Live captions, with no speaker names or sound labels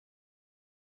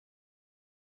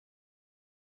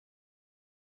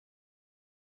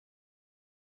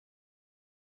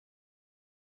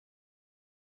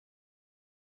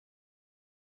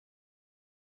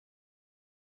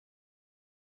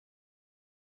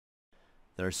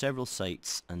There are several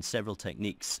sites and several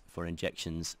techniques for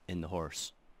injections in the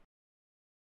horse.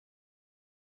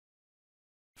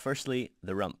 Firstly,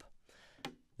 the rump.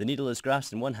 The needle is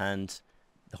grasped in one hand,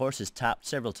 the horse is tapped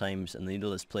several times and the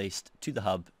needle is placed to the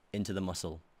hub into the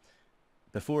muscle.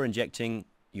 Before injecting,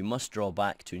 you must draw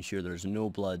back to ensure there is no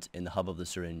blood in the hub of the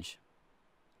syringe.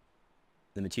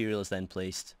 The material is then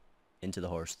placed into the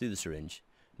horse through the syringe.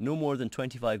 No more than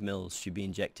 25 mils should be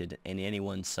injected in any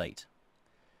one site.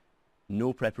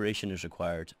 No preparation is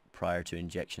required prior to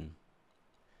injection.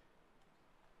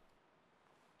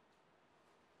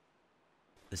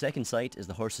 The second site is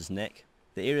the horse's neck.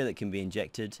 The area that can be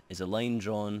injected is a line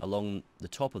drawn along the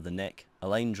top of the neck, a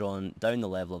line drawn down the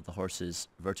level of the horse's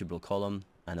vertebral column,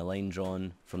 and a line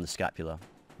drawn from the scapula.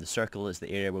 The circle is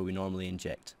the area where we normally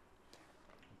inject.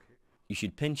 You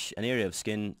should pinch an area of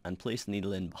skin and place the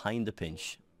needle in behind the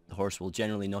pinch. The horse will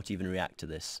generally not even react to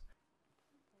this.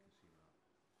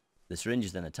 The syringe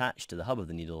is then attached to the hub of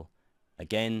the needle.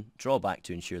 Again, draw back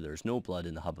to ensure there is no blood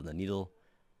in the hub of the needle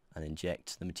and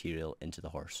inject the material into the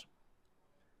horse.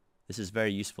 This is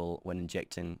very useful when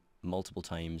injecting multiple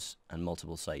times and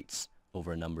multiple sites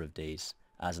over a number of days,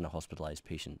 as in a hospitalized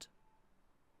patient.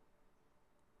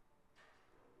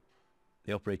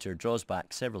 The operator draws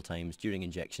back several times during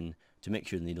injection to make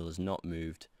sure the needle is not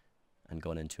moved and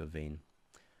gone into a vein.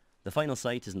 The final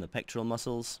site is in the pectoral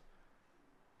muscles.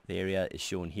 The area is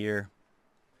shown here.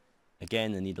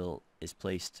 Again, the needle is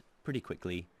placed pretty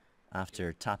quickly.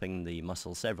 After tapping the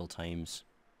muscle several times,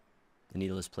 the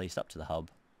needle is placed up to the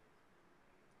hub.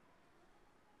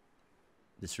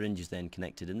 The syringe is then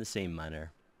connected in the same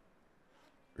manner,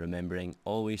 remembering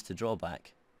always to draw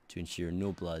back to ensure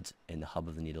no blood in the hub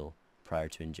of the needle prior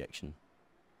to injection.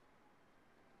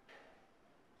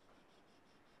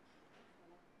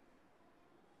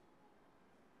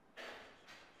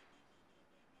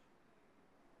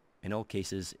 In all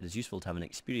cases, it is useful to have an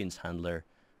experienced handler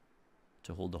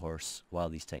to hold the horse while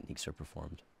these techniques are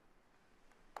performed.